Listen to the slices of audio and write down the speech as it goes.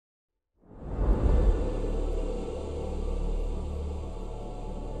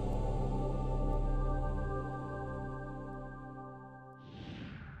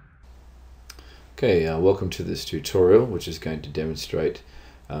Okay, welcome to this tutorial, which is going to demonstrate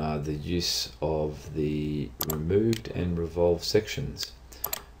the use of the removed and revolved sections.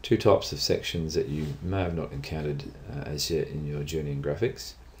 Two types of sections that you may have not encountered as yet in your journey in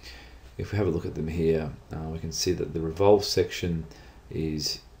graphics. If we have a look at them here, we can see that the revolved section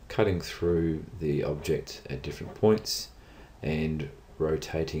is cutting through the object at different points and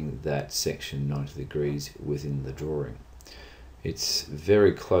rotating that section 90 degrees within the drawing. Its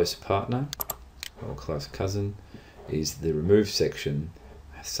very close partner, or close cousin, is the remove section.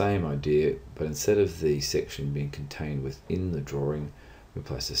 Same idea, but instead of the section being contained within the drawing, we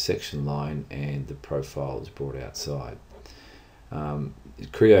place a section line and the profile is brought outside.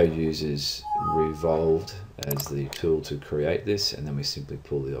 Creo uses Revolved as the tool to create this, and then we simply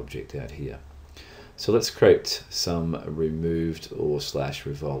pull the object out here. So let's create some removed or /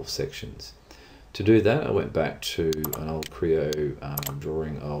 revolved sections. To do that, I went back to an old Creo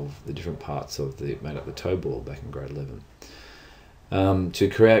drawing of the different parts of made up the toe ball back in grade 11. To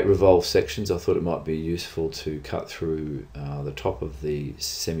create revolved sections, I thought it might be useful to cut through the top of the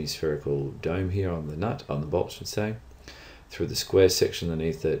semi-spherical dome here on the bolt, should say, through the square section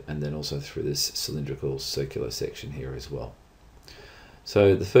underneath it, and then also through this cylindrical circular section here as well.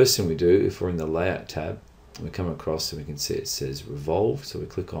 So the first thing we do, if we're in the Layout tab, we come across and we can see it says Revolved, so we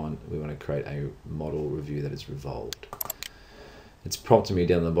click on, we want to create a model review that is revolved. It's prompting me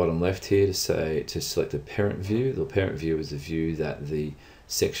down the bottom left here to select a parent view. The parent view is the view that the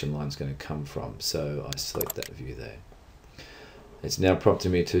section line is going to come from, so I select that view there. It's now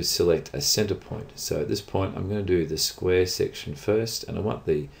prompting me to select a center point, so at this point I'm going to do the square section first, and I want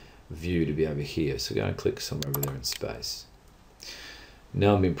the view to be over here, so I'm going to click somewhere over there in space.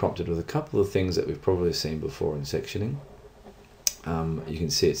 Now I'm being prompted with a couple of things that we've probably seen before in sectioning. You can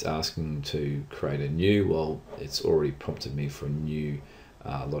see it's asking to create a new, well, it's already prompted me for a new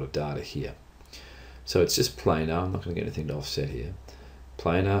lot of data here. So it's just planar, I'm not going to get anything to offset here.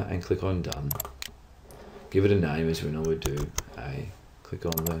 Planar, and click on Done. Give it a name as we normally do, click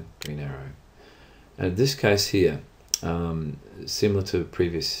on the green arrow. And in this case here, similar to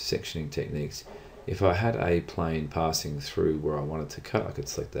previous sectioning techniques, if I had a plane passing through where I wanted to cut, I could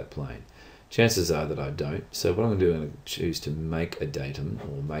select that plane. Chances are that I don't. So what I'm going to do, I'm going to choose to make a datum,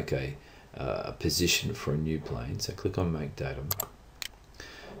 or make a position for a new plane. So click on Make Datum.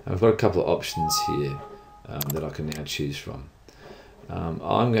 And I've got a couple of options here that I can now choose from.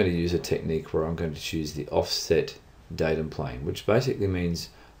 I'm going to use a technique where I'm going to choose the Offset Datum plane, which basically means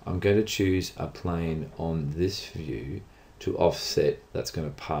I'm going to choose a plane on this view to offset that's going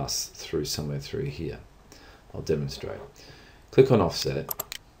to pass through somewhere through here. I'll demonstrate. Click on Offset,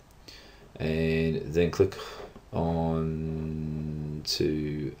 and then click on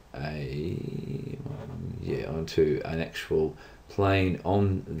onto an actual plane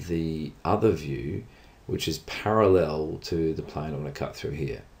on the other view, which is parallel to the plane I want to cut through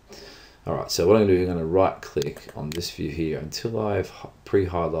here. Alright, so what I'm going to do, I'm going to right click on this view here until I've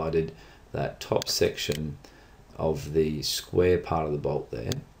pre-highlighted that top section of the square part of the bolt there,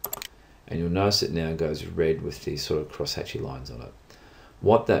 and you'll notice it now goes red with these sort of cross-hatchy lines on it.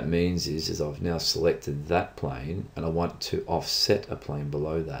 What that means is I've now selected that plane and I want to offset a plane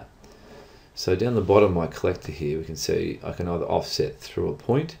below that. So down the bottom of my collector here, we can see I can either offset through a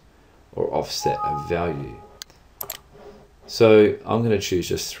point or offset a value. So I'm going to choose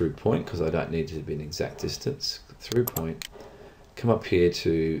just through point because I don't need it to be an exact distance. Through point, come up here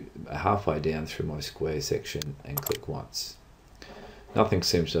to halfway down through my square section and click once. Nothing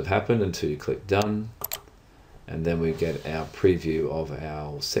seems to have happened until you click Done, and then we get our preview of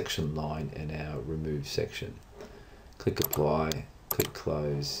our section line and our remove section. Click Apply, click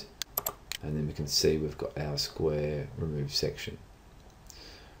Close, and then we can see we've got our square remove section.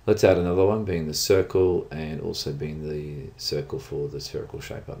 Let's add another one, being the circle, and also being the circle for the spherical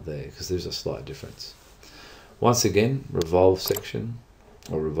shape up there, because there's a slight difference. Once again, revolve section,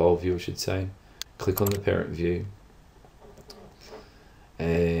 or revolve view I should say. Click on the parent view,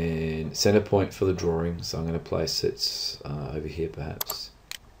 and center point for the drawing, so I'm going to place it over here perhaps.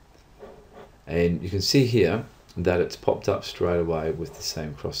 And you can see here that it's popped up straight away with the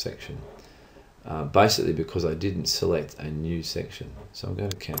same cross section. Basically because I didn't select a new section. So I'm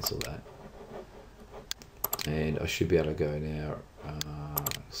going to cancel that. And I should be able to go now,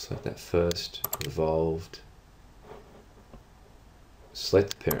 select that first, revolved,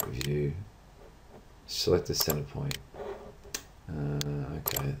 select the parent view, select the center point,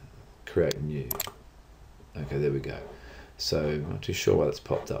 okay, create new. Okay, there we go. So I'm not too sure why that's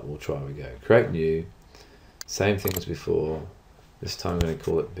popped up. We'll try we go. Create new, same thing as before. This time I'm going to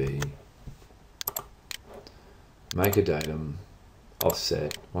call it B. Make a datum,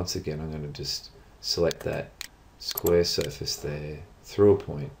 offset. Once again, I'm going to just select that square surface there through a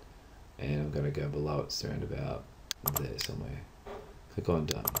point, and I'm going to go below it, around about there somewhere. Click on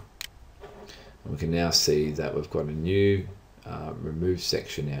done. And we can now see that we've got a new remove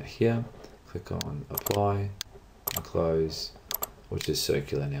section out here. Click on apply and close, which is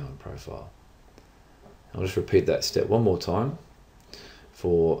circular now in profile. I'll just repeat that step one more time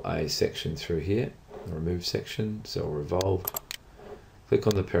for a section through here, the remove section. So revolved, click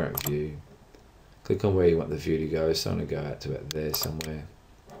on the parent view, click on where you want the view to go. So I'm going to go out to about there somewhere.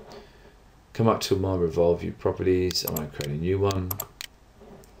 Come up to my revolve view properties. I want to create a new one,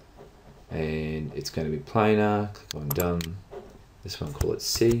 and it's going to be planar. Click on done. This one, call it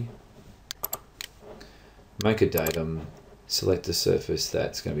C. Make a datum. Select a surface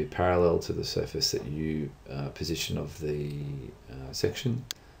that's going to be parallel to the surface that you position of the section.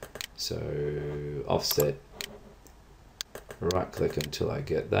 So offset, right click until I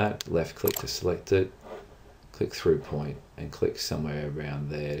get that, left click to select it, click through point and click somewhere around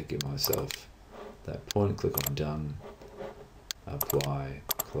there to give myself that point. Click on done, apply,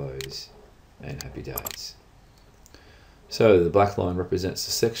 close, and happy days. So the black line represents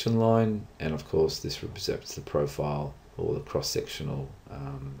the section line, and of course this represents the profile or the cross-sectional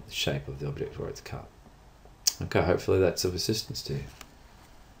shape of the object where it's cut. Okay, hopefully that's of assistance to you.